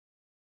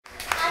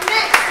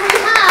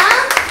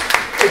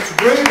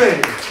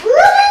Ruby.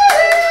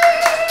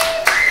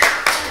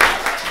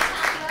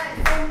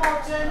 So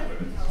modern.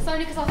 It's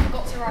only because I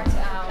forgot to write it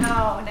out.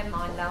 Oh, never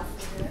mind, love.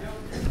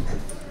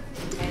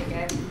 There you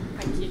go.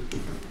 Thank you.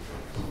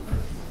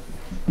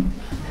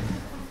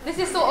 This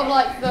is sort of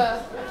like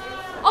the,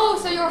 oh,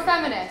 so you're a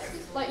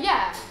feminist? Like,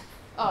 yeah.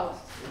 Oh,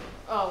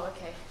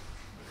 okay.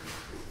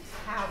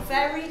 How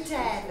very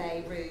dare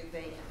they,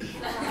 Ruby?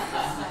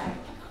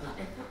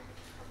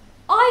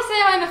 I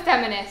say I'm a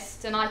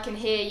feminist, and I can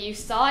hear you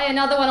sigh.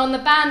 Another one on the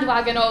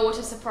bandwagon, oh, what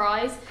a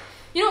surprise.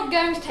 You're not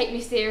going to take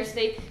me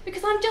seriously,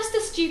 because I'm just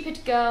a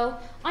stupid girl.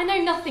 I know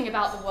nothing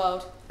about the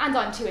world, and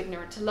I'm too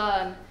ignorant to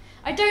learn.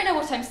 I don't know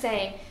what I'm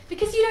saying,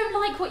 because you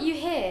don't like what you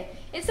hear.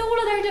 It's all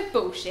a load of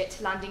bullshit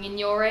landing in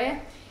your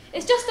ear.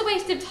 It's just a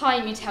waste of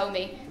time, you tell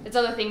me. There's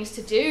other things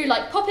to do,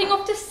 like popping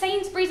off to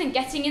Sainsbury's and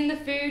getting in the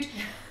food.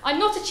 I'm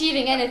not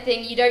achieving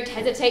anything, you don't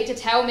hesitate to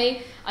tell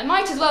me. I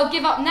might as well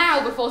give up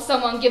now before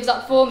someone gives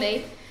up for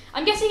me.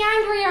 I'm getting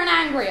angrier and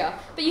angrier,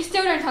 but you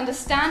still don't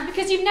understand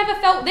because you've never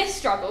felt this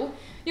struggle.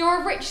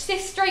 You're a rich,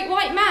 cis, straight,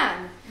 white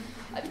man.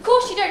 Of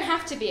course you don't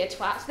have to be a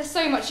twat, there's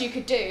so much you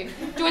could do.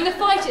 Join the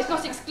fight, it's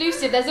not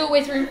exclusive, there's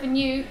always room for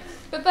new.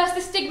 But first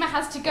the stigma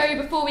has to go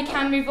before we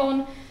can move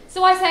on.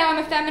 So I say I'm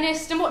a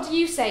feminist, and what do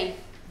you say,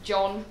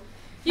 John?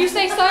 You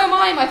say so am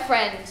I, my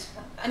friend.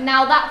 And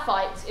now that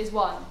fight is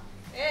won.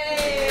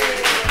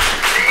 Hey.